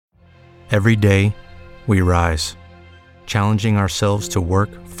Every day, we rise, challenging ourselves to work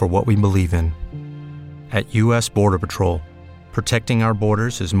for what we believe in. At U.S. Border Patrol, protecting our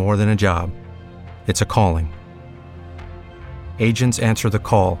borders is more than a job. It's a calling. Agents answer the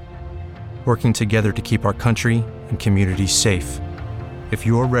call, working together to keep our country and communities safe. If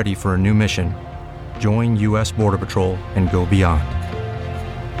you're ready for a new mission, join U.S. Border Patrol and go beyond.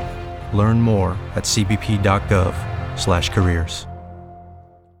 Learn more at cbp.gov/careers.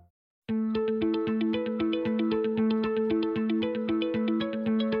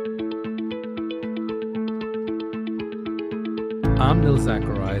 I'm Nil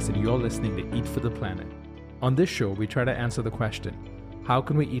Zacharias, and you're listening to Eat for the Planet. On this show, we try to answer the question, how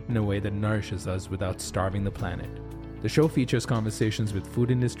can we eat in a way that nourishes us without starving the planet? The show features conversations with food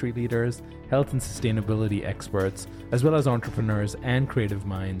industry leaders, health and sustainability experts, as well as entrepreneurs and creative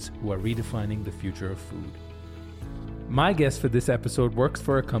minds who are redefining the future of food. My guest for this episode works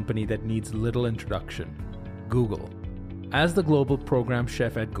for a company that needs little introduction, Google. As the global program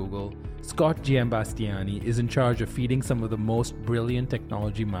chef at Google, Scott Giambastiani is in charge of feeding some of the most brilliant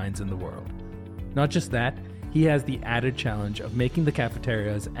technology minds in the world. Not just that, he has the added challenge of making the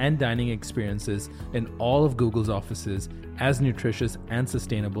cafeterias and dining experiences in all of Google's offices as nutritious and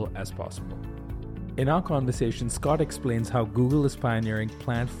sustainable as possible. In our conversation, Scott explains how Google is pioneering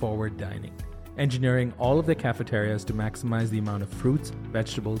plant-forward dining, engineering all of their cafeterias to maximize the amount of fruits,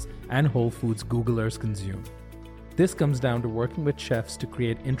 vegetables, and whole foods Googlers consume. This comes down to working with chefs to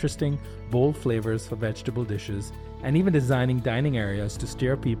create interesting, bold flavors for vegetable dishes, and even designing dining areas to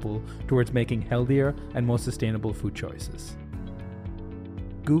steer people towards making healthier and more sustainable food choices.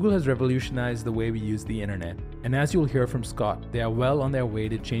 Google has revolutionized the way we use the internet, and as you'll hear from Scott, they are well on their way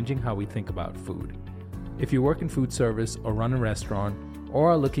to changing how we think about food. If you work in food service or run a restaurant,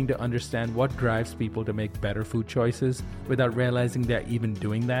 or are looking to understand what drives people to make better food choices without realizing they're even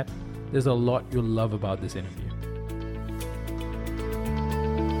doing that, there's a lot you'll love about this interview.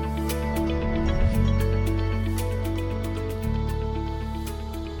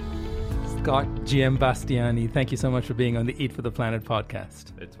 Scott Giambastiani, thank you so much for being on the Eat for the Planet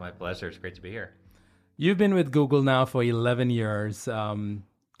podcast. It's my pleasure. It's great to be here. You've been with Google now for 11 years. Can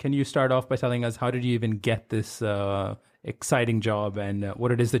you start off by telling us how did you even get this exciting job and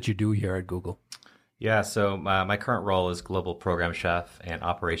what it is that you do here at Google? Yeah, so my current role is Global Program Chef and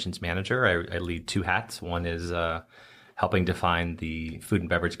Operations Manager. I lead two hats. One is helping define the food and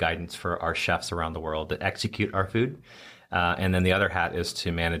beverage guidance for our chefs around the world that execute our food. And then the other hat is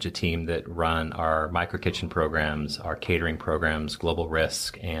to manage a team that run our micro kitchen programs, our catering programs, global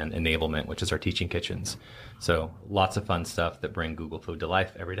risk, and enablement, which is our teaching kitchens. So lots of fun stuff that bring Google food to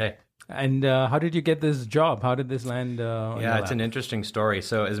life every day. And how did you get this job? How did this land on your lap? It's an interesting story.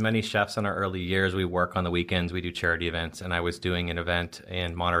 So as many chefs in our early years, we work on the weekends, we do charity events, and I was doing an event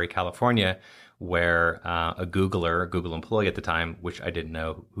in Monterey, California, where a Google employee at the time, which I didn't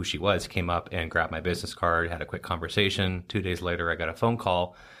know who she was, came up and grabbed my business card, had a quick conversation. 2 days later, I got a phone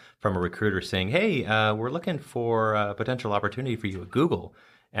call from a recruiter saying, hey, we're looking for a potential opportunity for you at Google.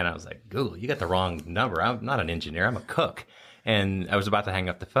 And I was like, Google, you got the wrong number. I'm not an engineer. I'm a cook. And I was about to hang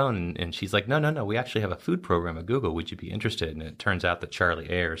up the phone, and she's like, no, we actually have a food program at Google. Would you be interested? And it turns out that Charlie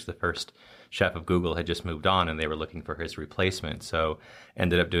Ayers, the first chef of Google, had just moved on, and they were looking for his replacement. So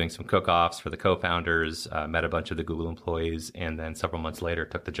ended up doing some cook-offs for the co-founders, met a bunch of the Google employees, and then several months later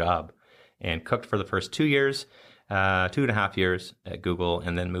took the job and cooked for the first 2 years, 2.5 years at Google,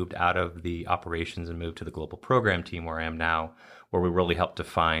 and then moved out of the operations and moved to the global program team where I am now, where we really help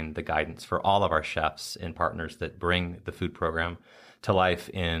define the guidance for all of our chefs and partners that bring the food program to life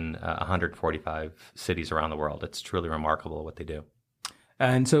in 145 cities around the world. It's truly remarkable what they do.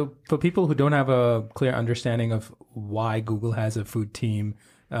 And so for people who don't have a clear understanding of why Google has a food team,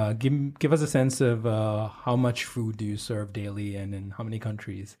 give us a sense of how much food do you serve daily and in how many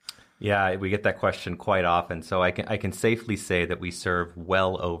countries? Yeah, we get that question quite often. So I can safely say that we serve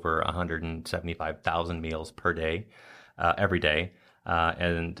well over 175,000 meals per day, every day.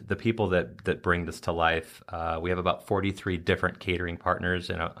 And the people that bring this to life, we have about 43 different catering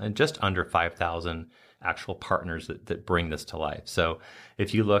partners and just under 5,000 actual partners that bring this to life. So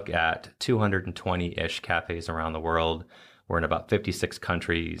if you look at 220-ish cafes around the world, we're in about 56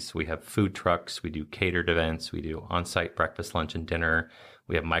 countries. We have food trucks. We do catered events. We do on-site breakfast, lunch, and dinner.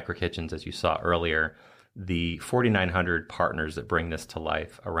 We have micro kitchens, as you saw earlier. The 4,900 partners that bring this to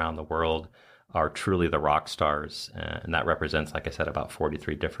life around the world are truly the rock stars. And that represents, like I said, about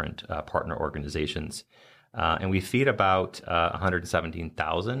 43 different partner organizations. And we feed about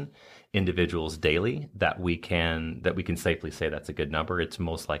 117,000 individuals daily that we can safely say that's a good number. It's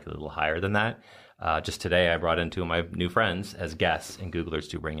most likely a little higher than that. Just today, I brought in two of my new friends as guests, and Googlers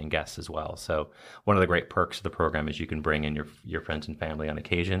do bring in guests as well. So one of the great perks of the program is you can bring in your friends and family on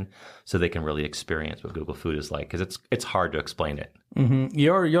occasion, so they can really experience what Google food is like, because it's hard to explain it. Mm-hmm.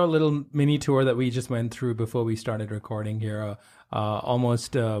 Your little mini tour that we just went through before we started recording here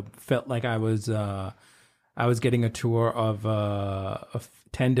almost felt like I was getting a tour of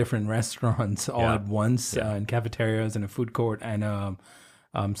 10 different restaurants all at once, in cafeterias and a food court and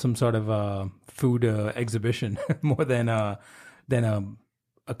some sort of food exhibition more than a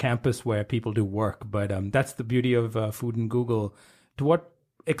campus where people do work. But that's the beauty of food in Google. To what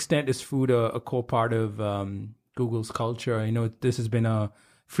extent is food a core part of Google's culture? I know this has been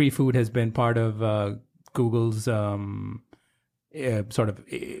free food has been part of Google's sort of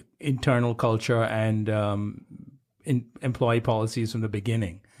internal culture and employee policies from the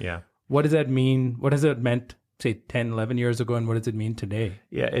beginning. Yeah. What does that mean? What has it meant, say, 10, 11 years ago, and what does it mean today?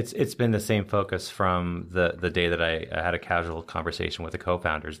 Yeah, it's been the same focus from the day that I had a casual conversation with the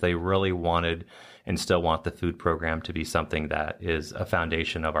co-founders. They really wanted and still want the food program to be something that is a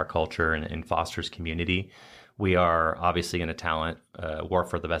foundation of our culture and fosters community. We are obviously in a talent war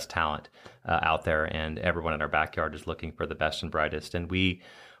for the best talent out there, and everyone in our backyard is looking for the best and brightest. And we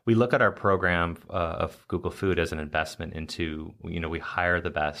look at our program of Google Food as an investment into, we hire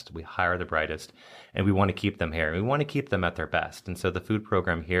the best, we hire the brightest, and we want to keep them here. We want to keep them at their best. And so the food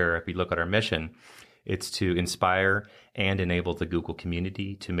program here, if you look at our mission, it's to inspire and enable the Google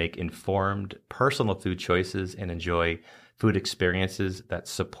community to make informed personal food choices and enjoy food experiences that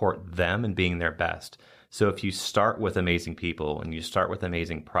support them in being their best. So if you start with amazing people and you start with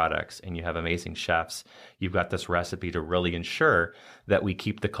amazing products and you have amazing chefs, you've got this recipe to really ensure that we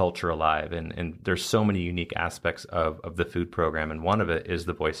keep the culture alive. And there's so many unique aspects of the food program. And one of it is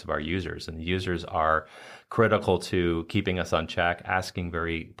the voice of our users. And the users are critical to keeping us on track, asking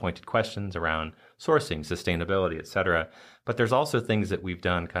very pointed questions around sourcing, sustainability, et cetera. But there's also things that we've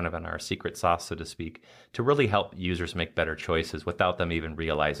done kind of in our secret sauce, so to speak, to really help users make better choices without them even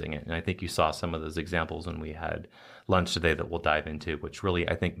realizing it. And I think you saw some of those examples when we had lunch today that we'll dive into, which really,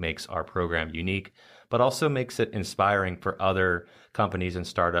 I think, makes our program unique, but also makes it inspiring for other companies and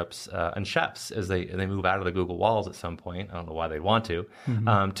startups and chefs as they move out of the Google walls at some point. I don't know why they'd want to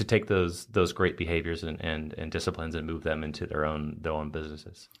take those great behaviors and disciplines and move them into their own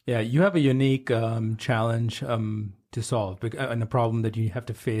businesses. Yeah, you have a unique challenge to solve and a problem that you have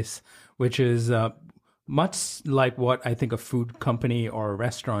to face, which is much like what I think a food company or a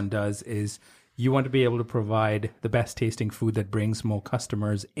restaurant does, is you want to be able to provide the best tasting food that brings more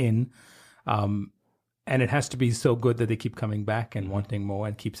customers in. And it has to be so good that they keep coming back and wanting more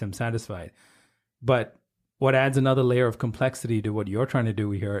and keeps them satisfied. But what adds another layer of complexity to what you're trying to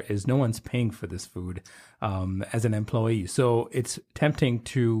do here is no one's paying for this food as an employee. So it's tempting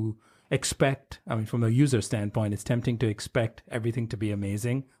to expect, from a user standpoint, it's tempting to expect everything to be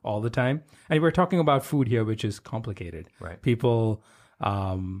amazing all the time. And we're talking about food here, which is complicated. Right. People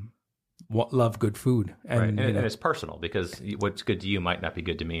love good food. And it's personal, because what's good to you might not be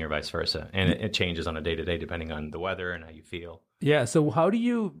good to me or vice versa. And it changes on a day-to-day depending on the weather and how you feel. Yeah. So how do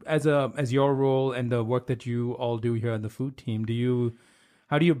you, as your role and the work that you all do here on the food team,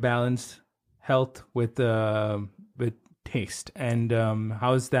 how do you balance health with taste, and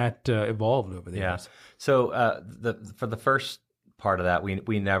how has that evolved over the years? So for the first part of that,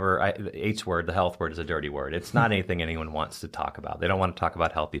 we never, the H word, the health word, is a dirty word. It's not anything anyone wants to talk about. They don't want to talk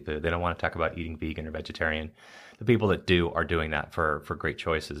about healthy food. They don't want to talk about eating vegan or vegetarian. The people that do are doing that for great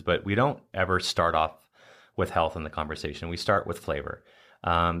choices. But we don't ever start off with health in the conversation. We start with flavor.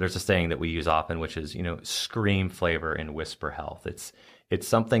 There's a saying that we use often, which is, scream flavor and whisper health. It's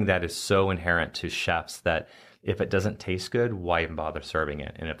something that is so inherent to chefs that if it doesn't taste good, why even bother serving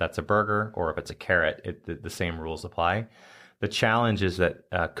it? And if that's a burger or if it's a carrot, the same rules apply. The challenge is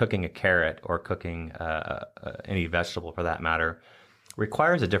that cooking a carrot or cooking any vegetable for that matter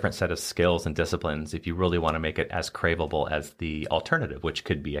requires a different set of skills and disciplines if you really want to make it as craveable as the alternative, which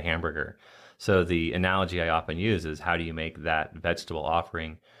could be a hamburger. So the analogy I often use is, how do you make that vegetable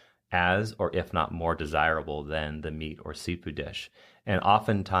offering as, or if not more desirable than the meat or seafood dish? And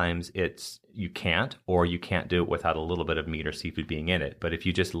oftentimes you can't do it without a little bit of meat or seafood being in it. But if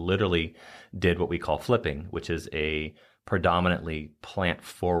you just literally did what we call flipping, which is a predominantly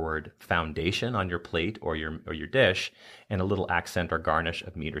plant-forward foundation on your plate or your dish, and a little accent or garnish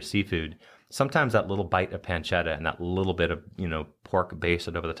of meat or seafood, sometimes that little bite of pancetta and that little bit of pork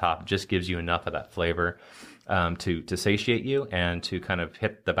basted over the top just gives you enough of that flavor to satiate you and to kind of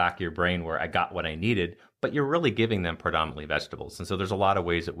hit the back of your brain where I got what I needed. But you're really giving them predominantly vegetables, and so there's a lot of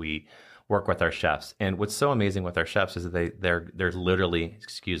ways that we work with our chefs. And what's so amazing with our chefs is that they're literally,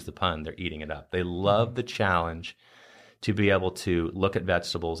 excuse the pun, they're eating it up. They love the challenge to be able to look at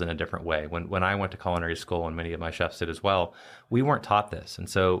vegetables in a different way. When I went to culinary school, and many of my chefs did as well, we weren't taught this. And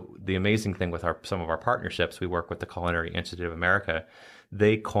so the amazing thing with some of our partnerships, we work with the Culinary Institute of America.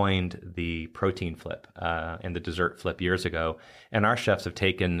 They coined the protein flip and the dessert flip years ago. And our chefs have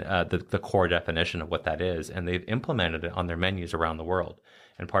taken the core definition of what that is, and they've implemented it on their menus around the world.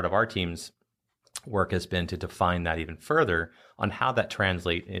 And part of our team's work has been to define that even further on how that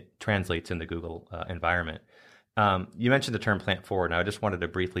translates in the Google environment. You mentioned the term plant forward. Now, I just wanted to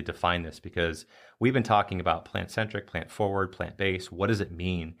briefly define this because we've been talking about plant centric, plant forward, plant based. What does it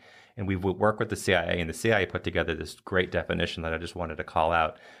mean? And we've worked with the CIA, and the CIA put together this great definition that I just wanted to call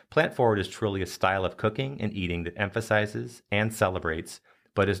out. Plant forward is truly a style of cooking and eating that emphasizes and celebrates,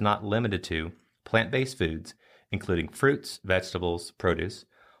 but is not limited to, plant-based foods, including fruits, vegetables, produce,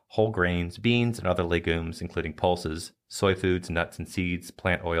 whole grains, beans, and other legumes, including pulses, soy foods, nuts and seeds,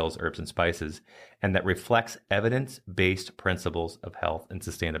 plant oils, herbs, and spices, and that reflects evidence-based principles of health and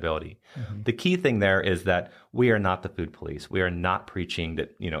sustainability. Mm-hmm. The key thing there is that we are not the food police. We are not preaching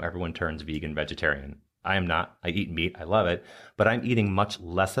that, everyone turns vegan, vegetarian. I am not. I eat meat. I love it, but I'm eating much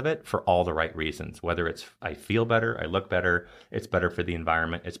less of it for all the right reasons. Whether it's I feel better, I look better, it's better for the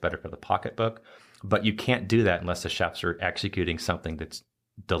environment, it's better for the pocketbook. But you can't do that unless the chefs are executing something that's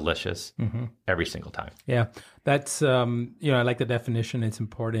delicious every single time. Yeah, that's I like the definition. It's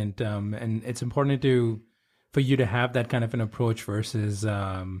important, and it's important for you to have that kind of an approach versus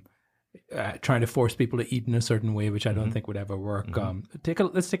trying to force people to eat in a certain way, which I don't think would ever work.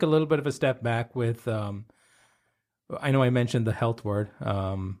 Let's take a little bit of a step back with. I know I mentioned the health word.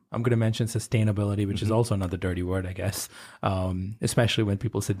 I'm going to mention sustainability, which is also another dirty word, I guess. Especially when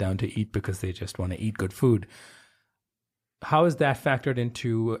people sit down to eat because they just want to eat good food. How is that factored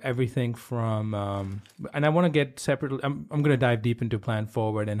into everything from, and I want to get separate, I'm going to dive deep into Plan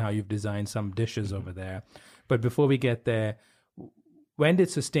Forward and how you've designed some dishes over there. But before we get there, when did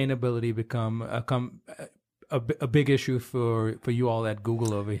sustainability become a big issue for you all at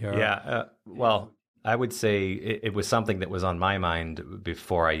Google over here? Yeah, well, I would say it was something that was on my mind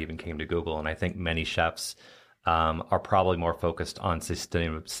before I even came to Google. And I think many chefs are probably more focused on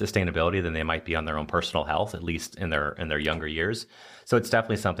sustainability than they might be on their own personal health, at least in their younger years. So it's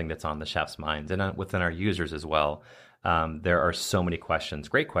definitely something that's on the chef's minds and within our users as well. There are so many questions,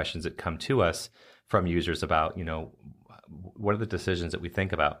 great questions that come to us from users about, what are the decisions that we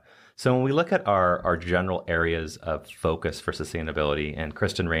think about? So when we look at our general areas of focus for sustainability, and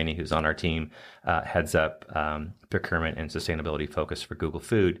Kristen Rainey, who's on our team, heads up procurement and sustainability focus for Google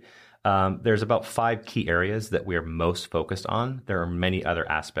Food. There's about 5 key areas that we are most focused on. There are many other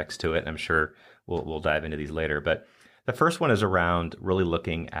aspects to it. I'm sure we'll dive into these later. But the first one is around really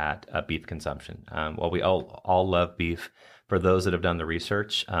looking at beef consumption. While we all love beef, for those that have done the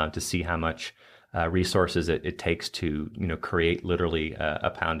research to see how much resources it takes to create literally a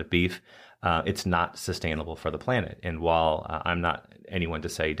pound of beef, it's not sustainable for the planet. And while I'm not anyone to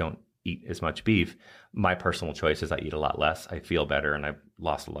say don't eat as much beef, my personal choice is I eat a lot less. I feel better, and I've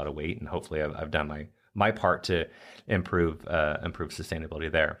lost a lot of weight, and hopefully I've done my part to improve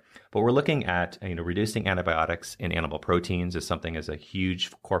sustainability there. But we're looking at reducing antibiotics and animal proteins is something as a huge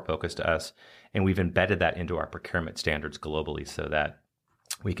core focus to us, and we've embedded that into our procurement standards globally so that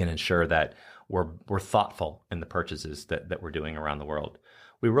we can ensure that we're thoughtful in the purchases that we're doing around the world.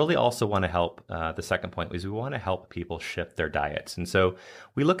 We really also want to help, the second point is we want to help people shift their diets. And so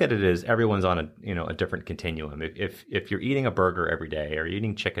we look at it as everyone's on a different continuum. If you're eating a burger every day or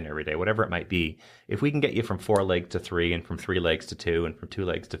eating chicken every day, whatever it might be, if we can get you from 4 legs to 3 and from 3 legs to 2 and from 2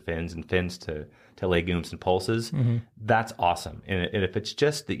 legs to fins and fins to legumes and pulses, that's awesome. And if it's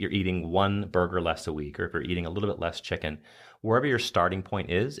just that you're eating 1 burger less a week, or if you're eating a little bit less chicken, wherever your starting point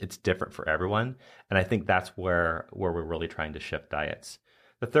is, it's different for everyone. And I think that's where we're really trying to shift diets.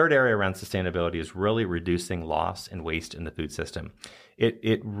 The third area around sustainability is really reducing loss and waste in the food system.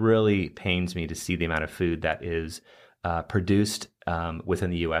 It really pains me to see the amount of food that is produced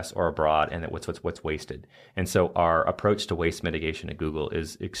within the U.S. or abroad, and that what's wasted. And so our approach to waste mitigation at Google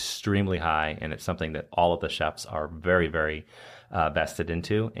is extremely high, and it's something that all of the chefs are very, very vested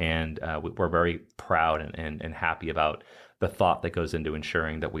into. And we're very proud and happy about the thought that goes into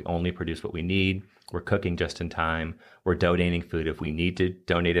ensuring that we only produce what we need. We're cooking just in time. We're donating food if we need to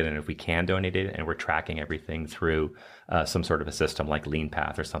donate it, and if we can donate it, and we're tracking everything through some sort of a system like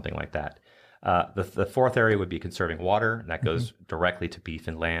LeanPath or something like that. The fourth area would be conserving water, and that goes directly to beef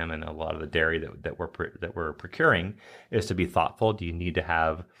and lamb and a lot of the dairy that we're procuring. Is to be thoughtful. Do you need to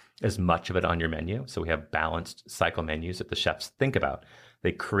have as much of it on your menu? So we have balanced cycle menus that the chefs think about.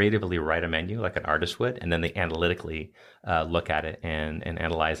 They creatively write a menu like an artist would, and then they analytically look at it and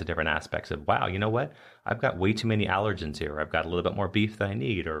analyze the different aspects of, wow, you know what? I've got way too many allergens here. I've got a little bit more beef than I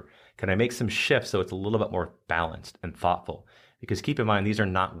need, or can I make some shifts so it's a little bit more balanced and thoughtful? Because keep in mind, these are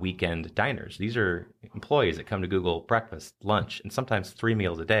not weekend diners. These are employees that come to Google breakfast, lunch, and sometimes 3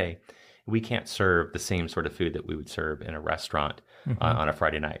 meals a day. We can't serve the same sort of food that we would serve in a restaurant on a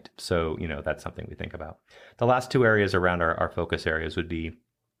Friday night. So, that's something we think about. The last 2 areas around our focus areas would be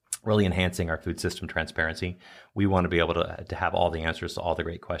really enhancing our food system transparency. We want to be able to have all the answers to all the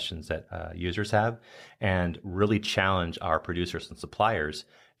great questions that users have, and really challenge our producers and suppliers.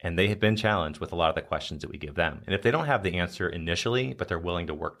 And they have been challenged with a lot of the questions that we give them. And if they don't have the answer initially, but they're willing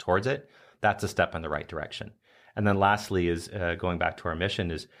to work towards it, that's a step in the right direction. And then lastly is going back to our mission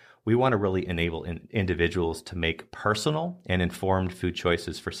is we want to really enable individuals to make personal and informed food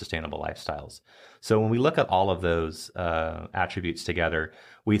choices for sustainable lifestyles. So when we look at all of those attributes together,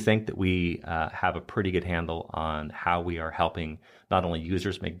 we think that we have a pretty good handle on how we are helping not only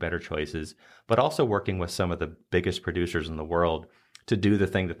users make better choices, but also working with some of the biggest producers in the world to do the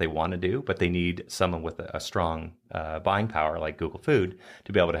thing that they want to do, but they need someone with a strong buying power like Google Food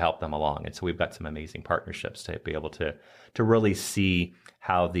to be able to help them along. And so we've got some amazing partnerships to be able to really see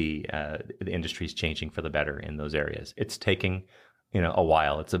how the industry is changing for the better in those areas. It's taking a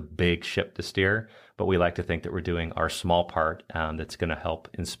while. It's a big ship to steer, but we like to think that we're doing our small part that's going to help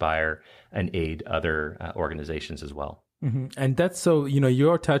inspire and aid other organizations as well. Mm-hmm. And that's so,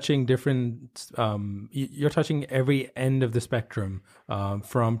 you're touching you're touching every end of the spectrum,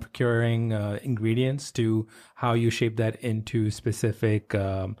 from procuring ingredients to how you shape that into specific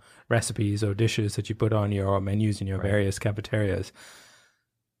recipes or dishes that you put on your menus in your various cafeterias.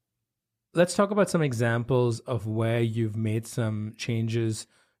 Let's talk about some examples of where you've made some changes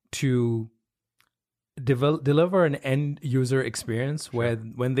to deliver an end user experience where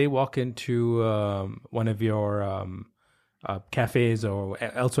when they walk into one of your cafes or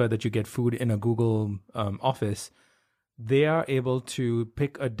elsewhere that you get food in a Google office, they are able to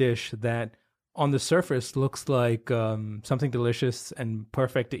pick a dish that on the surface looks like something delicious and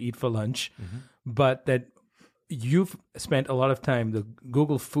perfect to eat for lunch, but that you've spent a lot of time, the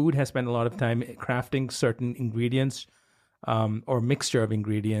Google Food has spent a lot of time crafting certain ingredients or mixture of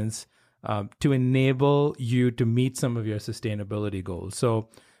ingredients to enable you to meet some of your sustainability goals. So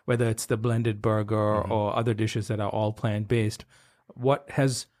whether it's the blended burger or other dishes that are all plant-based, what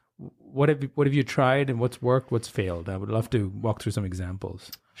have you tried and what's worked, what's failed? I would love to walk through some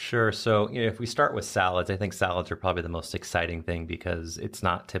examples. Sure. So, if we start with salads, I think salads are probably the most exciting thing because it's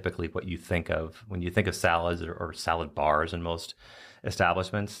not typically what you think of. When you think of salads or salad bars in most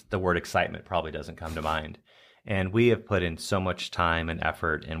establishments, the word excitement probably doesn't come to mind. And we have put in so much time and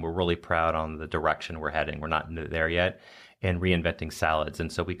effort, and we're really proud on the direction we're heading. We're not there yet. And reinventing salads.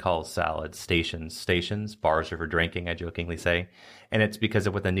 And so we call salads stations. Bars are for drinking, I jokingly say. And it's because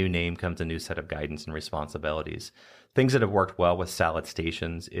with a new name comes a new set of guidance and responsibilities. Things that have worked well with salad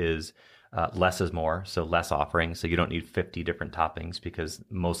stations is less is more, so less offerings. So you don't need 50 different toppings because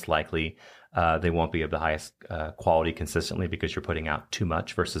most likely they won't be of the highest quality consistently because you're putting out too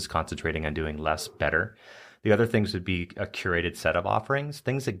much versus concentrating on doing less better. The other things would be a curated set of offerings,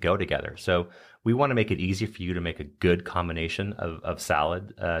 things that go together. So we want to make it easy for you to make a good combination of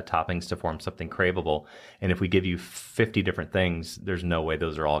salad toppings to form something craveable. And if we give you 50 different things, there's no way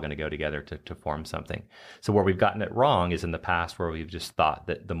those are all going to go together to form something. So where we've gotten it wrong is in the past where we've just thought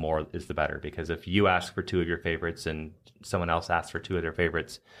that the more is the better. Because if you ask for 2 of your favorites and someone else asks for 2 of their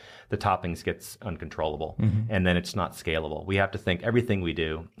favorites, the toppings gets uncontrollable and then it's not scalable. We have to think everything we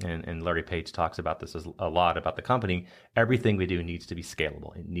do, and Larry Page talks about this a lot about the company, everything we do needs to be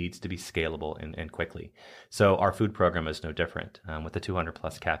scalable. It needs to be scalable and quickly. So our food program is no different. With the 200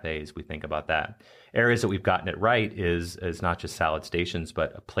 plus cafes, we think about that. Areas that we've gotten it right is not just salad stations,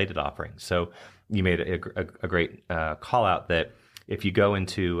 but a plated offering. So you made a great call out that if you go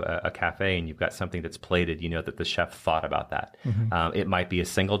into a cafe and you've got something that's plated, you know that the chef thought about that. It might be a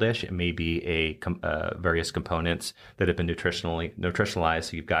single dish. It may be various components that have been nutritionalized.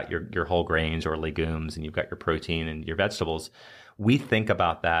 So you've got your whole grains or legumes, and you've got your protein and your vegetables. We think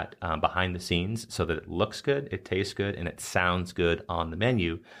about that behind the scenes so that it looks good, it tastes good, and it sounds good on the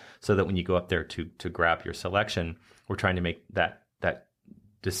menu, so that when you go up there to grab your selection, we're trying to make that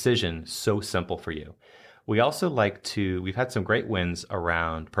decision so simple for you. We also we've had some great wins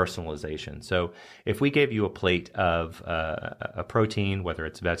around personalization. So if we gave you a plate of a protein, whether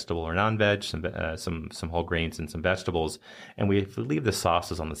it's vegetable or non-veg, some whole grains and some vegetables, and if we leave the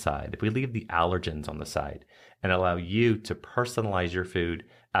sauces on the side, if we leave the allergens on the side and allow you to personalize your food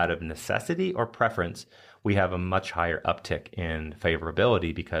out of necessity or preference, we have a much higher uptick in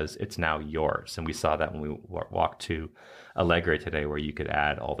favorability because it's now yours. And we saw that when we walked to Allegre today, where you could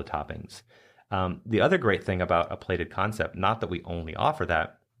add all the toppings. The other great thing about a plated concept, not that we only offer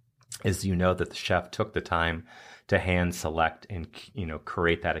that, is that the chef took the time to hand select and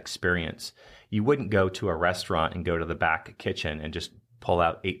create that experience. You wouldn't go to a restaurant and go to the back kitchen and just pull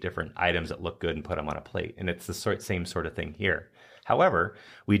out 8 different items that look good and put them on a plate. And it's the same sort of thing here. However,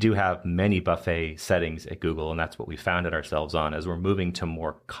 we do have many buffet settings at Google, and that's what we founded ourselves on as we're moving to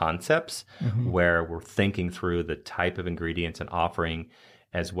more concepts where we're thinking through the type of ingredients and offering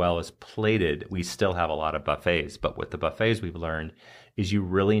as well as plated. We still have a lot of buffets, but with the buffets we've learned is you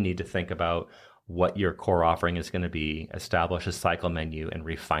really need to think about what your core offering is going to be, establish a cycle menu, and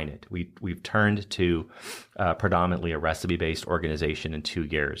refine it. We've turned to predominantly a recipe-based organization in 2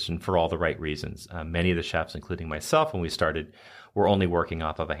 years, and for all the right reasons. Many of the chefs, including myself, when we started, were only working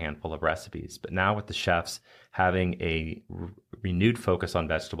off of a handful of recipes. But now with the chefs having a renewed focus on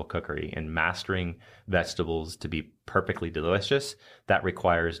vegetable cookery and mastering vegetables to be perfectly delicious, that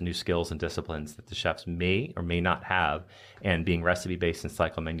requires new skills and disciplines that the chefs may or may not have. And being recipe-based and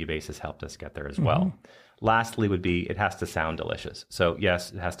cycle menu-based has helped us get there as well. Lastly would be, it has to sound delicious. So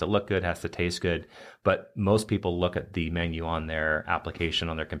yes, it has to look good, has to taste good, but most people look at the menu on their application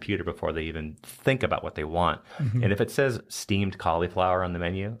on their computer before they even think about what they want. And if it says steamed cauliflower on the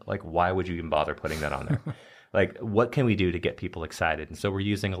menu, like, why would you even bother putting that on there? Like, what can we do to get people excited? And so we're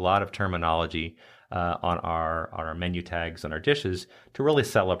using a lot of terminology on our menu tags on our dishes to really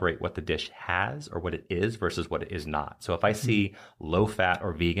celebrate what the dish has or what it is versus what it is not. So if I see low fat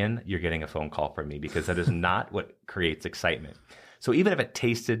or vegan, you're getting a phone call from me, because that is not what creates excitement. So even if it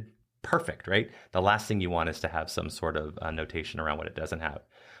tasted perfect, right? The last thing you want is to have some sort of notation around what it doesn't have.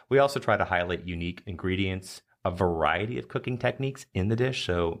 We also try to highlight unique ingredients, a variety of cooking techniques in the dish.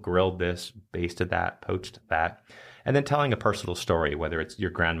 So grilled this, basted that, poached that. And then telling a personal story, whether it's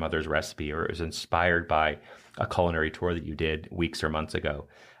your grandmother's recipe or it was inspired by a culinary tour that you did weeks or months ago.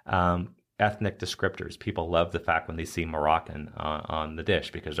 Ethnic descriptors. People love the fact when they see Moroccan on the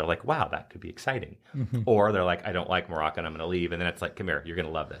dish, because they're like, wow, that could be exciting. Or they're like, I don't like Moroccan, I'm going to leave. And then it's like, come here, you're going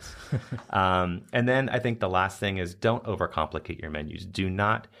to love this. And then I think the last thing is, don't overcomplicate your menus. Do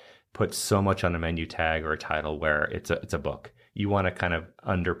not put so much on a menu tag or a title where it's a book. You want to kind of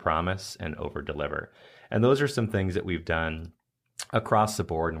under promise and over deliver. And those are some things that we've done across the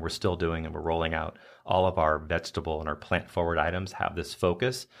board, and we're still doing, and we're rolling out. All of our vegetable and our plant forward items have this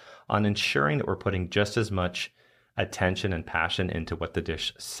focus on ensuring that we're putting just as much attention and passion into what the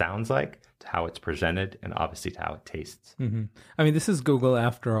dish sounds like, to how it's presented, and obviously to how it tastes. I mean, this is Google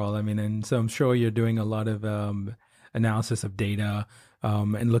after all. I mean, and so I'm sure you're doing a lot of analysis of data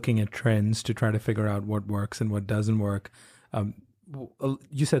and looking at trends to try to figure out what works and what doesn't work.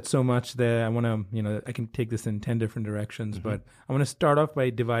 You said so much there. I want to, I can take this in 10 different directions, but I want to start off by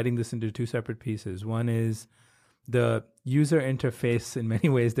dividing this into 2 separate pieces. One is the user interface in many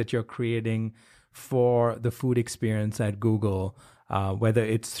ways that you're creating for the food experience at Google, whether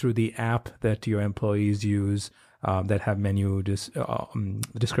it's through the app that your employees use that have menu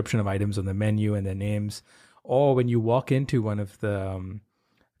description of items on the menu and their names, or when you walk into one of the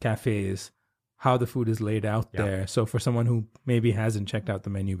cafes, how the food is laid out there. So for someone who maybe hasn't checked out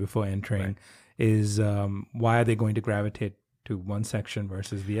the menu before entering, is why are they going to gravitate to one section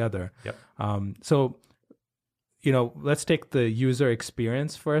versus the other? So, let's take the user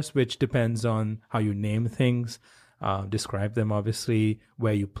experience first, which depends on how you name things, describe them, obviously,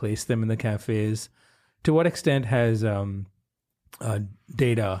 where you place them in the cafes. To what extent has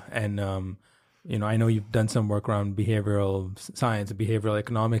data and I know you've done some work around behavioral science and behavioral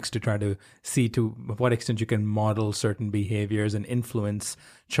economics to try to see to what extent you can model certain behaviors and influence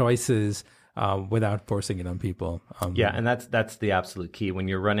choices without forcing it on people. And that's the absolute key. When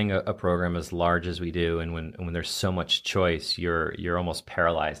you're running a program as large as we do, and when there's so much choice, you're almost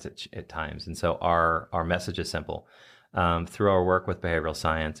paralyzed at times. And so our message is simple. Through our work with behavioral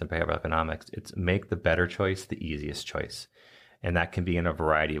science and behavioral economics, it's make the better choice the easiest choice. And that can be in a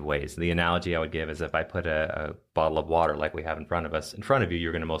variety of ways. The analogy I would give is, if I put a bottle of water like we have in front of you,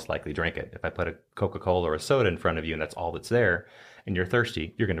 you're going to most likely drink it. If I put a Coca-Cola or a soda in front of you and that's all that's there, and you're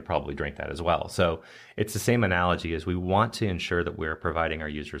thirsty, you're going to probably drink that as well. So it's the same analogy, as we want to ensure that we're providing our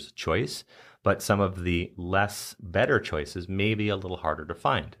users a choice, but some of the less better choices may be a little harder to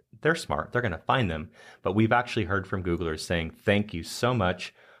find. they're smart. They're going to find them. But we've actually heard from Googlers saying, thank you so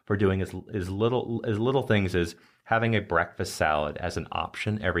much for doing as little things as having a breakfast salad as an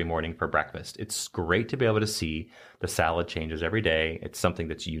option every morning for breakfast. It's great to be able to see the salad changes every day. It's something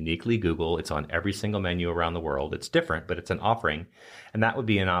that's uniquely Google. It's on every single menu around the world. It's different, but it's an offering. And that would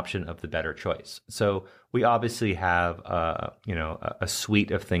be an option of the better choice. So we obviously have, a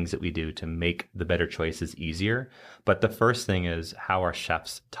suite of things that we do to make the better choices easier. But the first thing is how our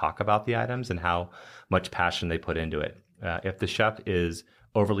chefs talk about the items and how much passion they put into it. If the chef is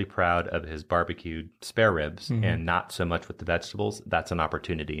overly proud of his barbecued spare ribs and not so much with the vegetables, that's an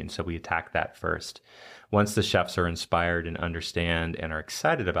opportunity. And so we attack that first. Once the chefs are inspired and understand and are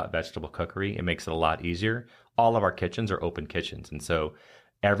excited about vegetable cookery, it makes it a lot easier. All of our kitchens are open kitchens. And so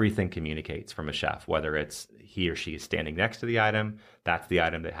everything communicates from a chef, whether it's he or she is standing next to the item, that's the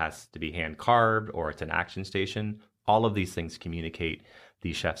item that has to be hand carved, or it's an action station. All of these things communicate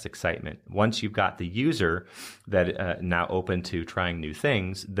the chef's excitement. Once you've got the user that now open to trying new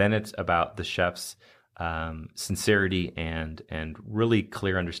things, then it's about the chef's sincerity and really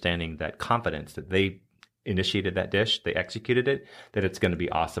clear understanding, that confidence that they initiated that dish, they executed it, that it's going to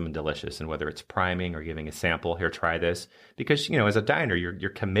be awesome and delicious. And whether it's priming or giving a sample, here, try this, because as a diner, you're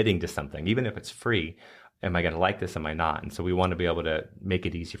committing to something, even if it's free. Am I going to like this? Am I not? And so we want to be able to make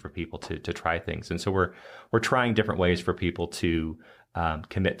it easy for people to try things. And so we're trying different ways for people to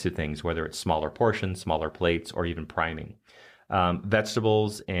commit to things, whether it's smaller portions, smaller plates, or even priming.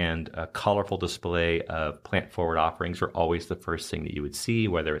 Vegetables and a colorful display of plant-forward offerings are always the first thing that you would see,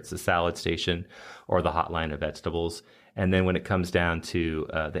 whether it's the salad station or the hotline of vegetables. And then when it comes down to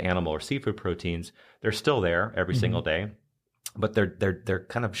the animal or seafood proteins, they're still there every single day, but they're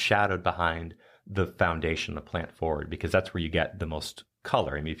kind of shadowed behind the foundation of plant forward, because that's where you get the most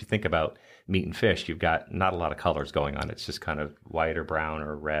color. I mean, if you think about meat and fish, you've got not a lot of colors going on. It's just kind of white or brown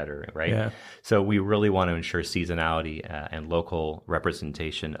or red, or right. Yeah. So we really want to ensure seasonality and local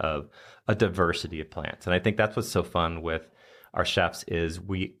representation of a diversity of plants. And I think that's what's so fun with our chefs is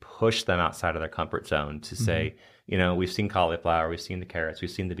we push them outside of their comfort zone to say, we've seen cauliflower, we've seen the carrots,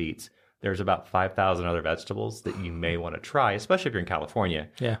 we've seen the beets. There's about 5,000 other vegetables that you may want to try, especially if you're in California,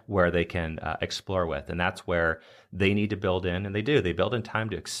 where they can explore with. And that's where they need to build in, and they do. They build in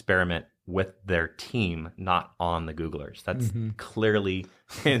time to experiment with their team, not on the Googlers. That's clearly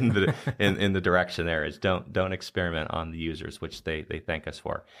in the direction there is don't experiment on the users, which they thank us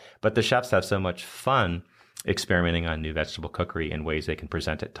for. But the chefs have so much fun experimenting on new vegetable cookery in ways they can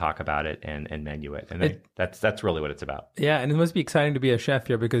present it, talk about it, and menu it. And that's really what it's about. Yeah, and it must be exciting to be a chef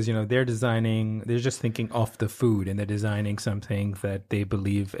here, because, they're just thinking of the food, and they're designing something that they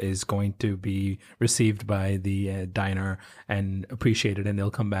believe is going to be received by the diner and appreciated, and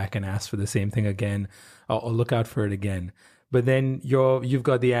they'll come back and ask for the same thing again, or look out for it again. But then you've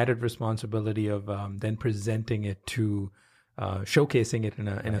got the added responsibility of then presenting it to showcasing it in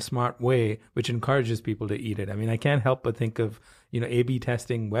a smart way, which encourages people to eat it. I mean, I can't help but think of, A/B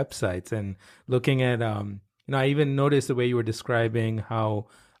testing websites and looking at, I even noticed the way you were describing how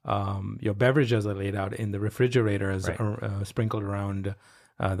your beverages are laid out in the refrigerator as sprinkled around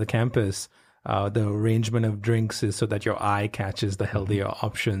the campus. The arrangement of drinks is so that your eye catches the healthier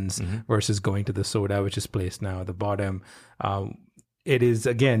options versus going to the soda, which is placed now at the bottom. It is,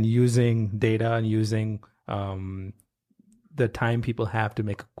 again, using data and using the time people have to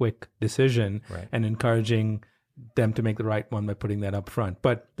make a quick decision and encouraging them to make the right one by putting that up front.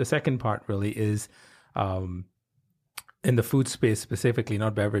 But the second part really is, in the food space specifically,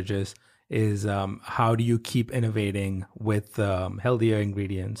 not beverages, is how do you keep innovating with healthier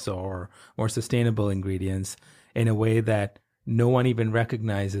ingredients or more sustainable ingredients in a way that no one even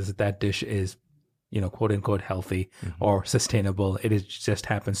recognizes that dish is, quote unquote healthy or sustainable. It just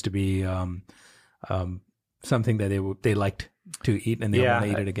happens to be something that they liked to eat and they want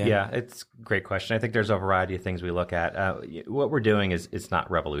to eat it again. Yeah, it's a great question. I think there's a variety of things we look at. What we're doing is it's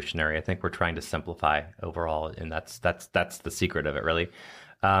not revolutionary. I think we're trying to simplify overall, and that's the secret of it, really.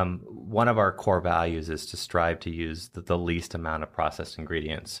 One of our core values is to strive to use the least amount of processed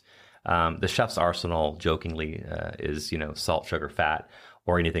ingredients. The chef's arsenal, jokingly, is salt, sugar, fat,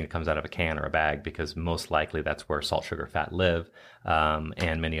 or anything that comes out of a can or a bag, because most likely that's where salt, sugar, fat live,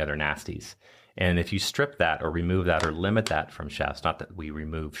 and many other nasties. And if you strip that or remove that or limit that from chefs, not that we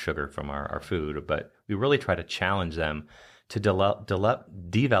remove sugar from our food, but we really try to challenge them to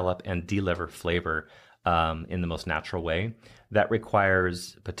develop and deliver flavor in the most natural way. That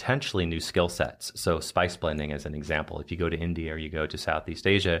requires potentially new skill sets. So spice blending, as an example, if you go to India or you go to Southeast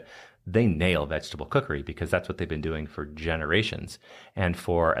Asia, they nail vegetable cookery because that's what they've been doing for generations. And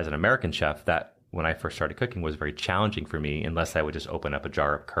as an American chef, that when I first started cooking was very challenging for me unless I would just open up a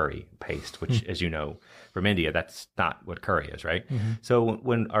jar of curry paste, which, as you know, from India, that's not what curry is, right? So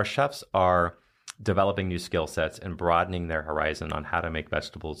when our chefs are developing new skill sets and broadening their horizon on how to make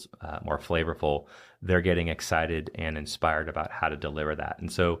vegetables more flavorful, they're getting excited and inspired about how to deliver that.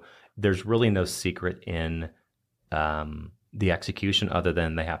 And so there's really no secret in the execution other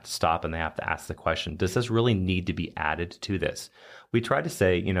than they have to stop and they have to ask the question, does this really need to be added to this? We try to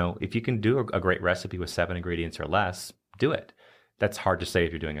say, if you can do a great recipe with 7 ingredients or less, do it. That's hard to say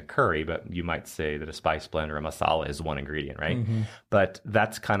if you're doing a curry, but you might say that a spice blend or a masala is 1 ingredient, right? But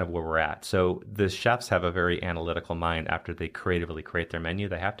that's kind of where we're at. So the chefs have a very analytical mind. After they creatively create their menu,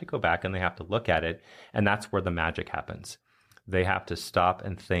 they have to go back and they have to look at it. And that's where the magic happens. They have to stop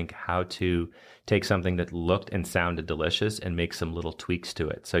and think how to take something that looked and sounded delicious and make some little tweaks to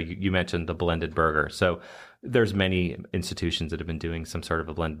it. So you mentioned the blended burger. So there's many institutions that have been doing some sort of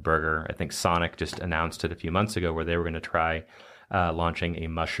a blended burger. I think Sonic just announced it a few months ago where they were going to try launching a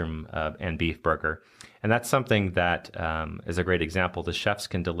mushroom and beef burger. And that's something that is a great example. The chefs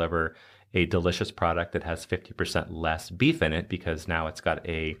can deliver a delicious product that has 50% less beef in it because now it's got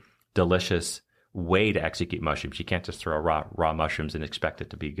a delicious way to execute mushrooms. You can't just throw raw mushrooms and expect it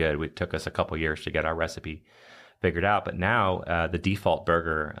to be good. It took us a couple years to get our recipe figured out, but now the default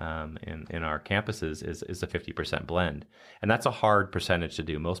burger in our campuses is a 50% blend, and that's a hard percentage to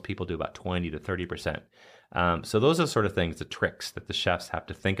do. Most people do about 20 to 30%. So those are sort of things, the tricks that the chefs have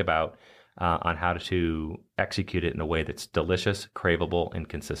to think about on how to execute it in a way that's delicious, craveable, and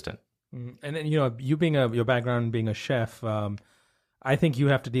consistent. And then you being your background being a chef. I think you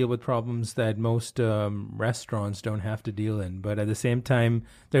have to deal with problems that most restaurants don't have to deal in. But at the same time,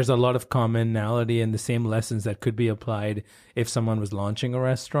 there's a lot of commonality and the same lessons that could be applied if someone was launching a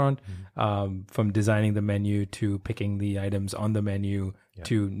restaurant, from designing the menu to picking the items on the menu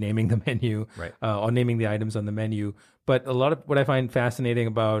to naming the menu, or naming the items on the menu. But a lot of what I find fascinating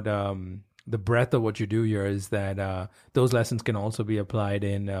about the breadth of what you do here is that those lessons can also be applied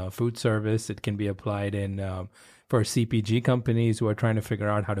in food service. It can be applied in for CPG companies who are trying to figure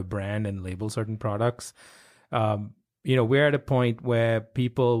out how to brand and label certain products. We're at a point where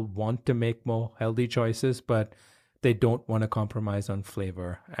people want to make more healthy choices, but they don't want to compromise on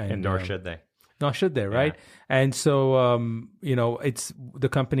flavor. And nor should they. Nor should they, right? Yeah. And so, it's the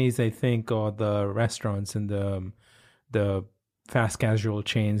companies, I think, or the restaurants and the fast casual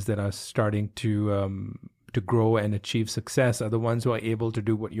chains that are starting to grow and achieve success are the ones who are able to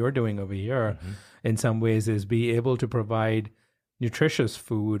do what you're doing over here. In some ways, is be able to provide nutritious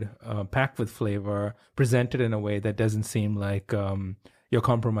food packed with flavor, presented in a way that doesn't seem like you're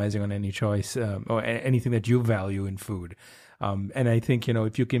compromising on any choice or anything that you value in food. And I think,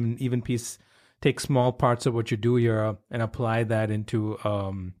 if you can even take small parts of what you do here and apply that into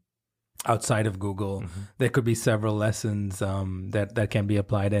outside of Google, there could be several lessons that can be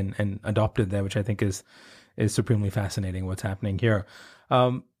applied and adopted there, which I think is supremely fascinating what's happening here.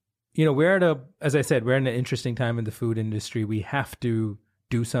 As I said, we're in an interesting time in the food industry. We have to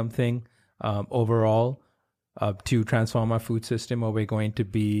do something overall to transform our food system, or we're going to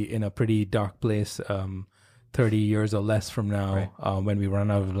be in a pretty dark place 30 years or less from now, when we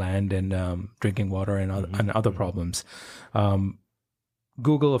run out of land and drinking water and other problems.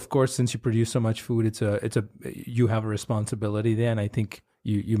 Google, of course, since you produce so much food, you have a responsibility there, and I think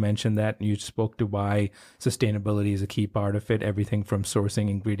you mentioned that, and you spoke to why sustainability is a key part of it. Everything from sourcing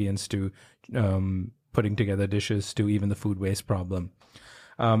ingredients to putting together dishes to even the food waste problem.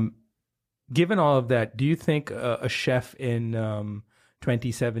 Given all of that, do you think a chef in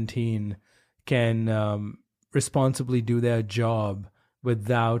 2017 can responsibly do their job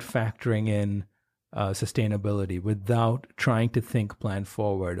without factoring in sustainability, without trying to plan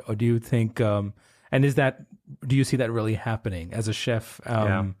forward? Or do you think, do you see that really happening as a chef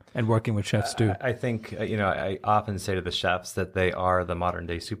and working with chefs too? I think, I often say to the chefs that they are the modern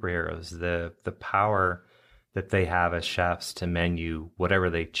day superheroes. The power that they have as chefs to menu whatever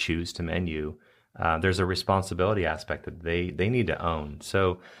they choose to menu, there's a responsibility aspect that they need to own.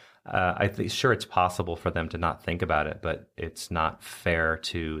 So I think, sure, it's possible for them to not think about it, but it's not fair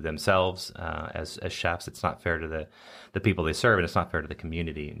to themselves as chefs. It's not fair to the people they serve, and it's not fair to the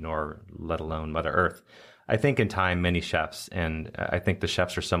community, nor let alone Mother Earth. I think in time, many chefs, and I think the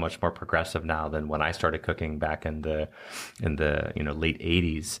chefs are so much more progressive now than when I started cooking back in the late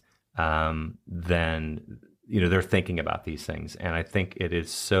 80s. Then they're thinking about these things, and I think it is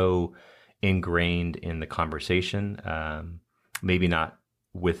so ingrained in the conversation. Maybe not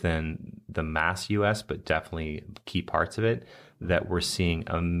within the mass US, but definitely key parts of it, that we're seeing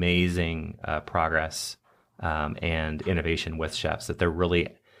amazing progress and innovation with chefs, that they're really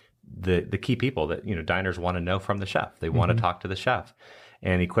the key people that, diners want to know from the chef. They want to talk to the chef.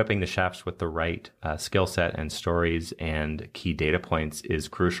 And equipping the chefs with the right skill set and stories and key data points is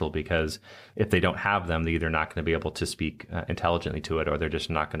crucial, because if they don't have them, they're either not going to be able to speak intelligently to it, or they're just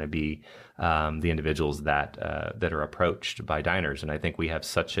not going to be the individuals that are approached by diners. And I think we have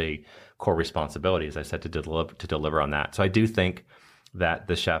such a core responsibility, as I said, to deliver on that. So I do think that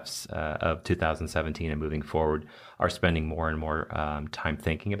the chefs of 2017 and moving forward are spending more and more time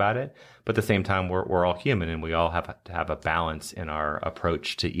thinking about it. But at the same time, we're all human, and we all have to have a balance in our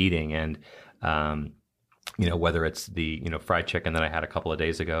approach to eating. And whether it's the fried chicken that I had a couple of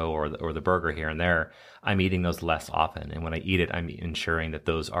days ago, or the burger here and there, I'm eating those less often. And when I eat it, I'm ensuring that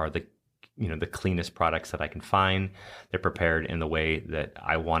those are the cleanest products that I can find. They're prepared in the way that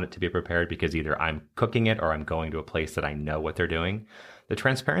I want it to be prepared, because either I'm cooking it or I'm going to a place that I know what they're doing. The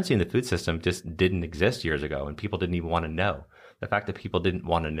transparency in the food system just didn't exist years ago, and people didn't even want to know. The fact that people didn't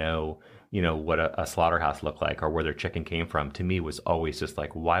want to know, what a slaughterhouse looked like or where their chicken came from, to me was always just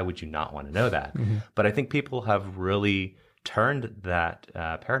like, why would you not want to know that? But I think people have really turned that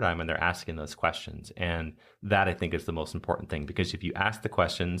paradigm, and they're asking those questions. And that, I think, is the most important thing, because if you ask the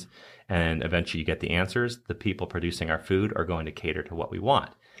questions and eventually you get the answers, the people producing our food are going to cater to what we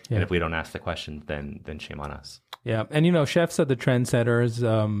want. Yeah. And if we don't ask the questions, then shame on us. Yeah. And, chefs are the trendsetters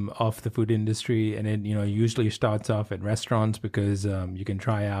of the food industry. And it, usually starts off at restaurants, because you can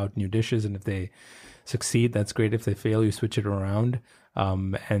try out new dishes. And if they succeed, that's great. If they fail, you switch it around.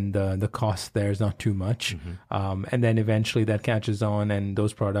 And the cost there is not too much. And then eventually that catches on, and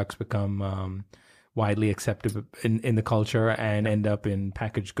those products become widely accepted in the culture and end up in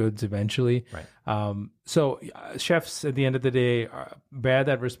packaged goods eventually. Right. So chefs, at the end of the day, bear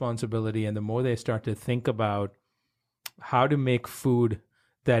that responsibility. And the more they start to think about how to make food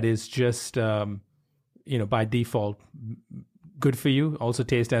that is just, by default, good for you, also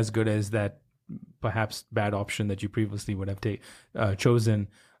taste as good as that perhaps bad option that you previously would have chosen,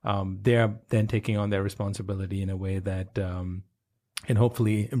 they're then taking on their responsibility in a way that can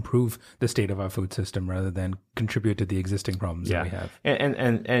hopefully improve the state of our food system rather than contribute to the existing problems that we have.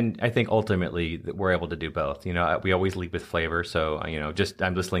 And I think ultimately that we're able to do both. We always lead with flavor. So,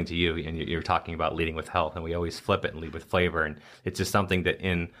 I'm listening to you, and you're talking about leading with health, and we always flip it and lead with flavor. And it's just something that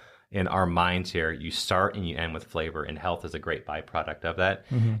in our minds here, you start and you end with flavor, and health is a great byproduct of that.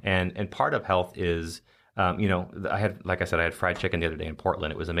 And part of health is, I had fried chicken the other day in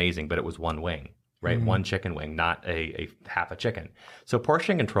Portland. It was amazing, but it was one wing, right? One chicken wing, not a half a chicken. So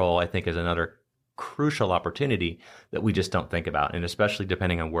portion control, I think, is another crucial opportunity that we just don't think about. And especially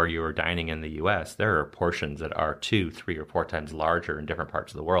depending on where you are dining in the US, there are portions that are 2, 3, or 4 times larger in different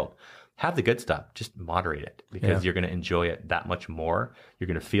parts of the world. Have the good stuff, just moderate it, because you're going to enjoy it that much more. You're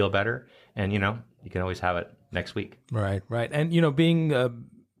going to feel better, and you can always have it next week. Right. And being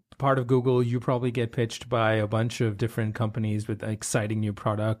part of Google, you probably get pitched by a bunch of different companies with exciting new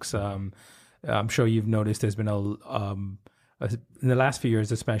products. I'm sure you've noticed there's been in the last few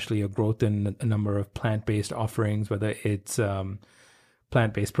years, especially, a growth in a number of plant-based offerings, whether it's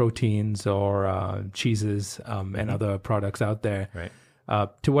plant-based proteins or cheeses and other products out there. Right.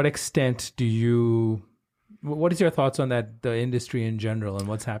 To what extent what is your thoughts on that, the industry in general, and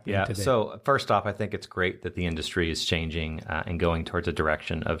what's happening today? So first off, I think it's great that the industry is changing and going towards a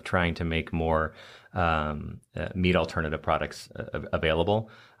direction of trying to make more meat alternative products available.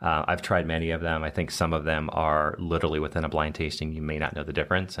 I've tried many of them. I think some of them are literally within a blind tasting. You may not know the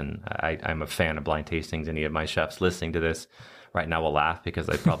difference. And I'm a fan of blind tastings. Any of my chefs listening to this right now will laugh, because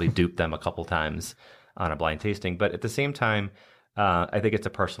I probably duped them a couple times on a blind tasting. But at the same time, I think it's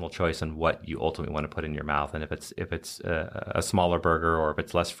a personal choice on what you ultimately want to put in your mouth. And if it's a smaller burger, or if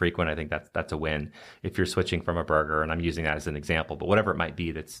it's less frequent, I think that's a win. If you're switching from a burger, and I'm using that as an example, but whatever it might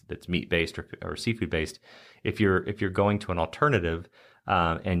be that's meat based or seafood based, if you're going to an alternative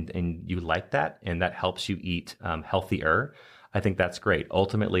and you like that, and that helps you eat healthier, I think that's great.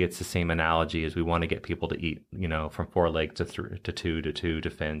 Ultimately, it's the same analogy as we want to get people to eat, from 4 legs to 2 to 2 to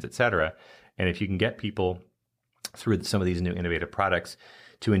fins, etc. And if you can get people through some of these new innovative products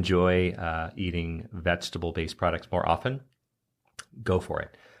to enjoy eating vegetable-based products more often, go for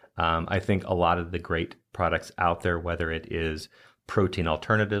it. I think a lot of the great products out there, whether it is protein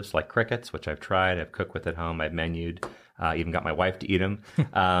alternatives like crickets, which I've tried, I've cooked with at home, I've menued, even got my wife to eat them,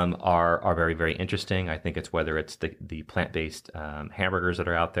 are very, very interesting. I think it's whether it's the plant-based hamburgers that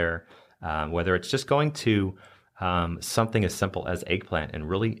are out there, whether it's just going to something as simple as eggplant and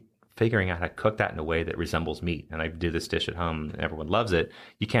really figuring out how to cook that in a way that resembles meat. And I do this dish at home and everyone loves it.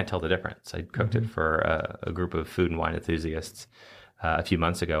 You can't tell the difference. I cooked it for a group of food and wine enthusiasts a few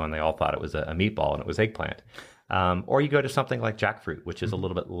months ago, and they all thought it was a meatball, and it was eggplant. Or you go to something like jackfruit, which is a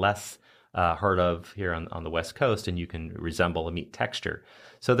little bit less heard of here on the West Coast, and you can resemble a meat texture.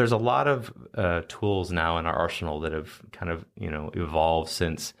 So there's a lot of tools now in our arsenal that have kind of, evolved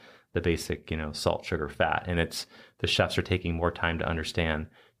since the basic, salt, sugar, fat. And the chefs are taking more time to understand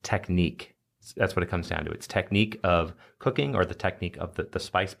technique. That's what it comes down to. It's technique of cooking or the technique of the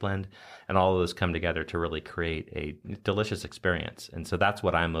spice blend. And all of those come together to really create a delicious experience. And so that's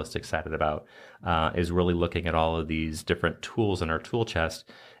what I'm most excited about, is really looking at all of these different tools in our tool chest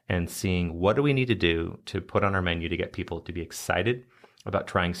and seeing what do we need to do to put on our menu to get people to be excited about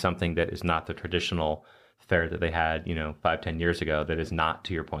trying something that is not the traditional fare that they had, 5-10 years ago, that is not,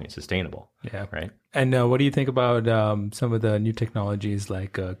 to your point, sustainable. Yeah. Right. And what do you think about some of the new technologies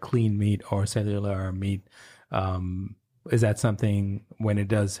like clean meat or cellular meat? Is that something, when it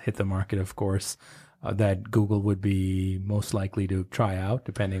does hit the market, of course, that Google would be most likely to try out,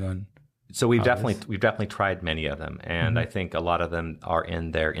 depending on? So we've definitely tried many of them, and I think a lot of them are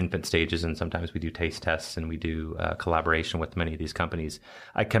in their infant stages. And sometimes we do taste tests and we do collaboration with many of these companies.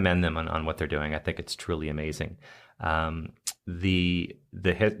 I commend them on what they're doing. I think it's truly amazing. It'll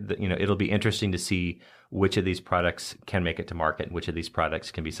be interesting to see which of these products can make it to market and which of these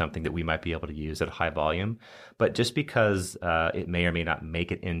products can be something that we might be able to use at high volume. But just because it may or may not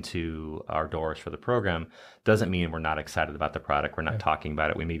make it into our doors for the program doesn't mean we're not excited about the product. We're not talking about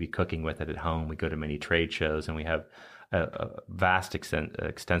it. We may be cooking with it at home. We go to many trade shows, and we have a vast,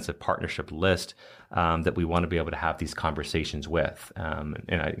 extensive partnership list that we want to be able to have these conversations with. And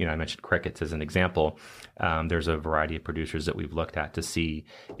I mentioned crickets as an example. There's a variety of producers that we've looked at to see,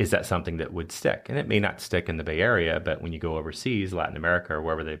 is that something that would stick? And it may not stick in the Bay Area, but when you go overseas, Latin America, or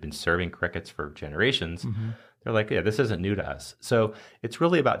wherever they've been serving crickets for generations, they're like, yeah, this isn't new to us. So it's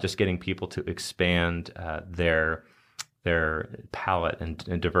really about just getting people to expand their palate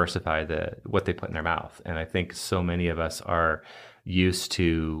and diversify what they put in their mouth. And I think so many of us are used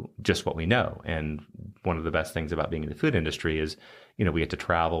to just what we know. And one of the best things about being in the food industry is, we get to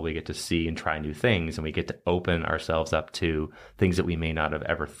travel, we get to see and try new things, and we get to open ourselves up to things that we may not have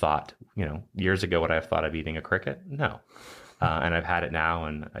ever thought. Years ago, would I have thought of eating a cricket? No. And I've had it now,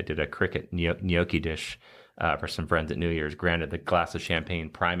 and I did a cricket gnocchi dish for some friends at New Year's. Granted, the glass of champagne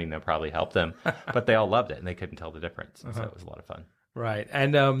priming them probably helped them, but they all loved it and they couldn't tell the difference. So it was a lot of fun. Right.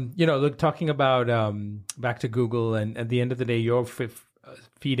 And, look, talking about back to Google, and at the end of the day, you're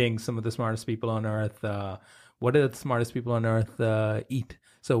feeding some of the smartest people on earth. What do the smartest people on earth eat?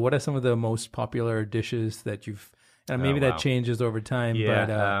 So what are some of the most popular dishes that you've, and maybe that changes over time,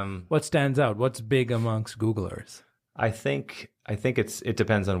 but what stands out? What's big amongst Googlers? I think it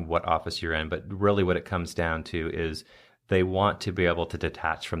depends on what office you're in, but really what it comes down to is they want to be able to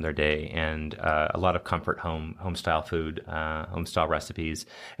detach from their day, and a lot of comfort home style food, home style recipes.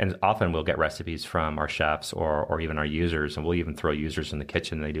 And often we'll get recipes from our chefs or even our users, and we'll even throw users in the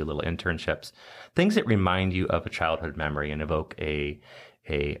kitchen. They do little internships, things that remind you of a childhood memory and evoke a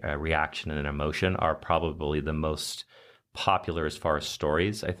reaction and an emotion are probably the most popular as far as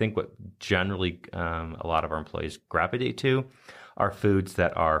stories. I think what generally a lot of our employees gravitate to are foods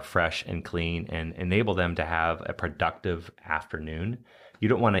that are fresh and clean and enable them to have a productive afternoon. You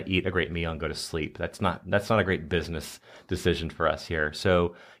don't want to eat a great meal and go to sleep. That's not a great business decision for us here.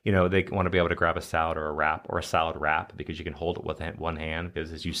 So, they want to be able to grab a salad or a salad wrap, because you can hold it with one hand,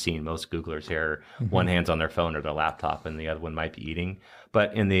 because as you've seen, most Googlers here, one hand's on their phone or their laptop and the other one might be eating.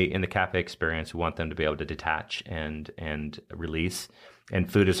 But in the cafe experience, we want them to be able to detach and release.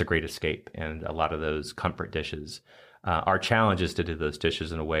 And food is a great escape, and a lot of those comfort dishes. Our challenge is to do those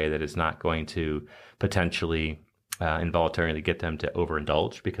dishes in a way that is not going to potentially involuntarily get them to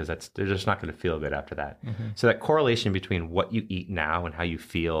overindulge, because they're just not going to feel good after that. So that correlation between what you eat now and how you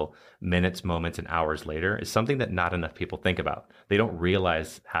feel minutes, moments, and hours later is something that not enough people think about. They don't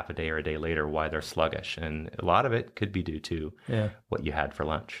realize half a day or a day later why they're sluggish. And a lot of it could be due to what you had for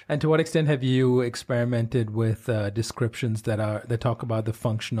lunch. And to what extent have you experimented with descriptions that talk about the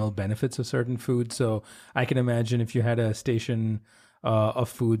functional benefits of certain foods? So I can imagine if you had a station of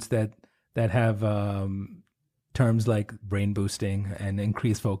foods that have terms like brain boosting and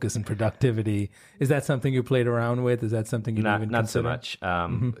increased focus and productivity. Is that something you played around with? Is that something you even not consider? So much.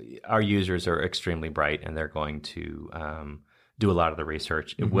 Our users are extremely bright, and they're going to do a lot of the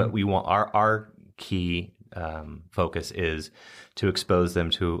research. What we want, our key focus is to expose them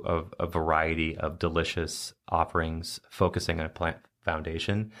to a variety of delicious offerings, focusing on a plant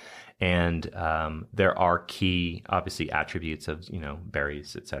foundation. And there are key, obviously, attributes of,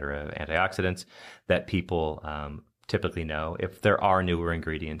 berries, et cetera, antioxidants that people typically know. If there are newer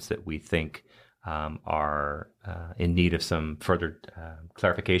ingredients that we think are in need of some further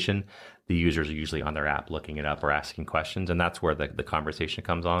clarification, the users are usually on their app looking it up or asking questions. And that's where the conversation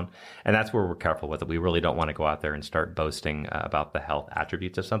comes on. And that's where we're careful with it. We really don't want to go out there and start boasting about the health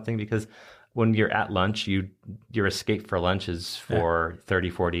attributes of something, because when you're at lunch, your escape for lunch is for 30,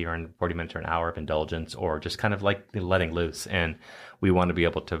 40 or 40 minutes or an hour of indulgence, or just kind of like letting loose. And we want to be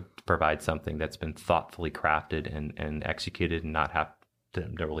able to provide something that's been thoughtfully crafted and executed, and not have to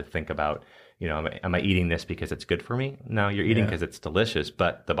really think about, am I eating this because it's good for me? No, you're eating because it's delicious,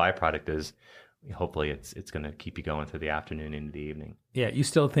 but the byproduct is, hopefully it's going to keep you going through the afternoon into the evening. Yeah, you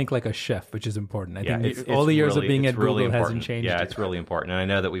still think like a chef, which is important. I think all the years of being at Google hasn't changed. Yeah, it's really important. And I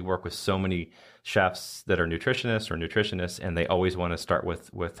know that we work with so many chefs that are nutritionists, and they always want to start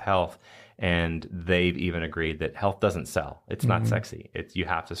with health. And they've even agreed that health doesn't sell. It's not sexy. You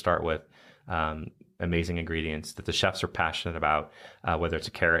have to start with amazing ingredients that the chefs are passionate about, whether it's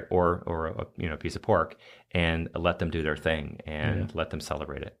a carrot or a piece of pork, and let them do their thing and let them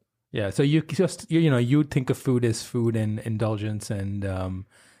celebrate it. Yeah, so you think of food as food and indulgence and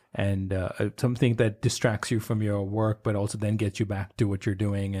something that distracts you from your work, but also then gets you back to what you're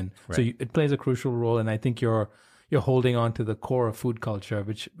doing, and so it plays a crucial role. And I think you're holding on to the core of food culture,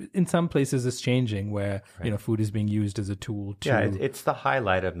 which in some places is changing, where food is being used as a tool to. Yeah, it's the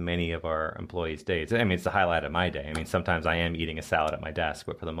highlight of many of our employees' days. I mean, it's the highlight of my day. I mean, sometimes I am eating a salad at my desk,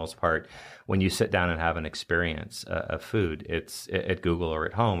 but for the most part, when you sit down and have an experience of food, it's at Google or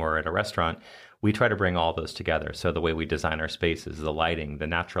at home or at a restaurant, we try to bring all those together. So the way we design our spaces, the lighting, the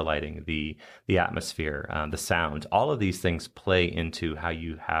natural lighting, the atmosphere, the sound, all of these things play into how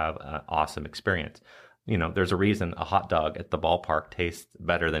you have an awesome experience. There's a reason a hot dog at the ballpark tastes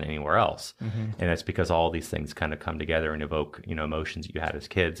better than anywhere else. And it's because all these things kind of come together and evoke, emotions that you had as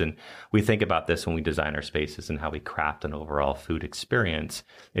kids. And we think about this when we design our spaces and how we craft an overall food experience.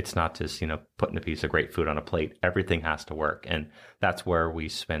 It's not just, putting a piece of great food on a plate. Everything has to work. And that's where we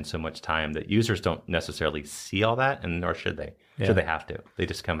spend so much time that users don't necessarily see all that, and nor should they. Yeah. Should they have to. They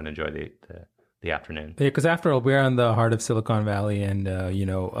just come and enjoy the afternoon. Yeah, because after all, we're in the heart of Silicon Valley, and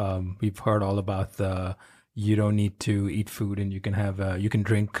we've heard all about you don't need to eat food, and you can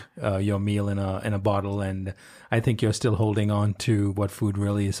drink your meal in a bottle. And I think you're still holding on to what food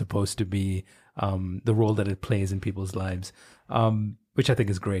really is supposed to be, the role that it plays in people's lives, which I think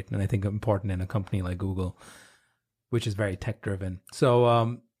is great, and I think important in a company like Google, which is very tech driven.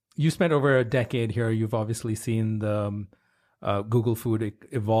 So you spent over a decade here. You've obviously seen the Google food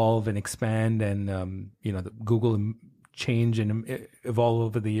evolve and expand, and the Google change and evolve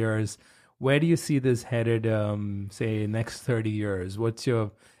over the years. Where do you see this headed, say, next 30 years?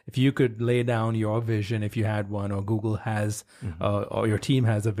 If you could lay down your vision, if you had one, or Google has, or your team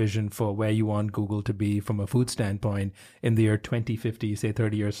has a vision for where you want Google to be from a food standpoint in the year 2050, say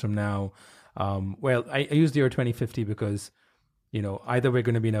 30 years from now? I use the year 2050 because, either we're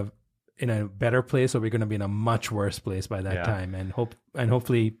going to be in a better place, or we're going to be in a much worse place by that time. And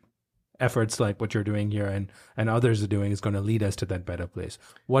hopefully efforts like what you're doing here and others are doing is going to lead us to that better place.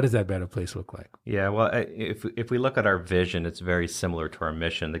 What does that better place look like? Yeah, well, if we look at our vision, it's very similar to our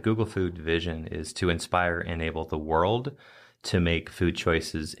mission. The Google Food vision is to inspire and enable the world to make food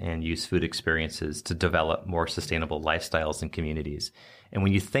choices and use food experiences to develop more sustainable lifestyles and communities. And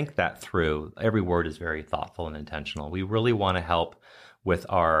when you think that through, every word is very thoughtful and intentional. We really want to help with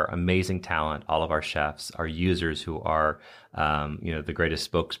our amazing talent, all of our chefs, our users who are, the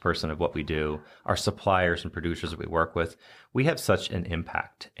greatest spokesperson of what we do, our suppliers and producers that we work with. We have such an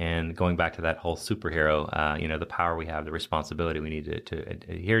impact. And going back to that whole superhero, the power we have, the responsibility we need to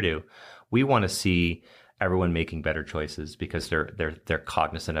adhere to, we want to see everyone making better choices because they're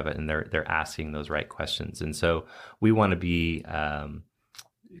cognizant of it and they're asking those right questions. And so we want to be,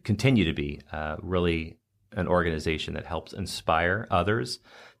 continue to be really an organization that helps inspire others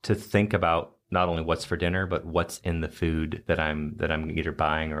to think about not only what's for dinner, but what's in the food that I'm either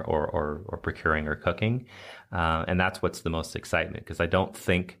buying or procuring or cooking. And that's what's the most excitement, because I don't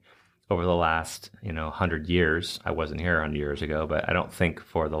think over the last, 100 years, I wasn't here 100 years ago, but I don't think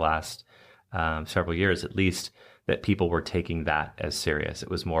for the last several years, at least, that people were taking that as serious. It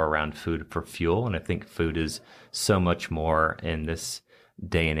was more around food for fuel. And I think food is so much more in this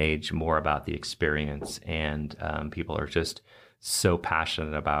day and age, more about the experience, and people are just so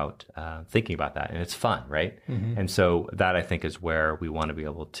passionate about thinking about that, and it's fun, right? And so that, I think, is where we want to be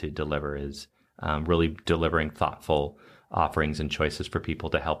able to deliver, is really delivering thoughtful offerings and choices for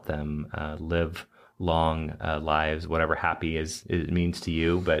people to help them live long lives, whatever happy it means to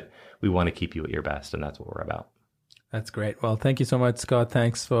you, but we want to keep you at your best, and that's what we're about. That's great. Well, thank you so much, Scott.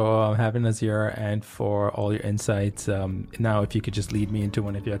 Thanks for having us here and for all your insights. Now, if you could just lead me into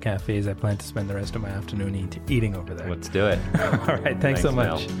one of your cafes, I plan to spend the rest of my afternoon eating over there. Let's do it. All right. Thanks so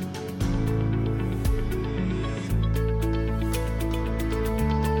much. Mel.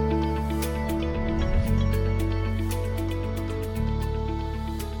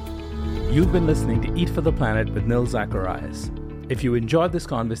 You've been listening to Eat for the Planet with Nil Zacharias. If you enjoyed this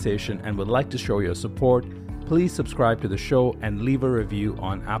conversation and would like to show your support, please subscribe to the show and leave a review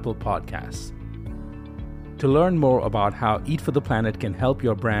on Apple Podcasts. To learn more about how Eat for the Planet can help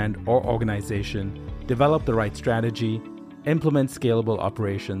your brand or organization develop the right strategy, implement scalable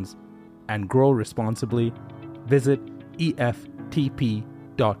operations, and grow responsibly, visit EFTP.co.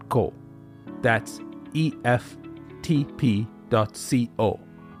 That's EFTP.co.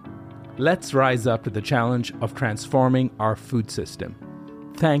 Let's rise up to the challenge of transforming our food system.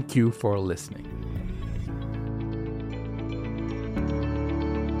 Thank you for listening.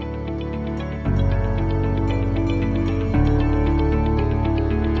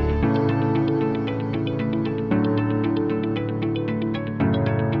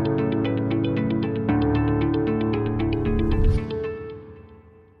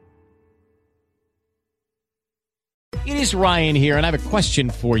 It is Ryan here, and I have a question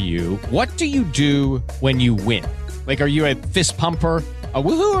for you. What do you do when you win? Like, are you a fist pumper, a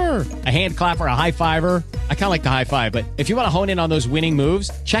woohooer, a hand clapper, a high fiver? I kind of like the high five, but if you want to hone in on those winning moves,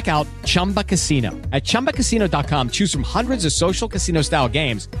 check out Chumba Casino. At ChumbaCasino.com, choose from hundreds of social casino-style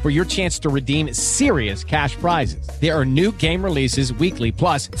games for your chance to redeem serious cash prizes. There are new game releases weekly,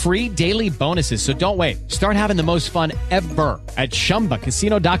 plus free daily bonuses. So don't wait. Start having the most fun ever at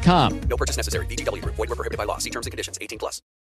ChumbaCasino.com. No purchase necessary. VGW Group. Void where prohibited by law. See terms and conditions. 18+.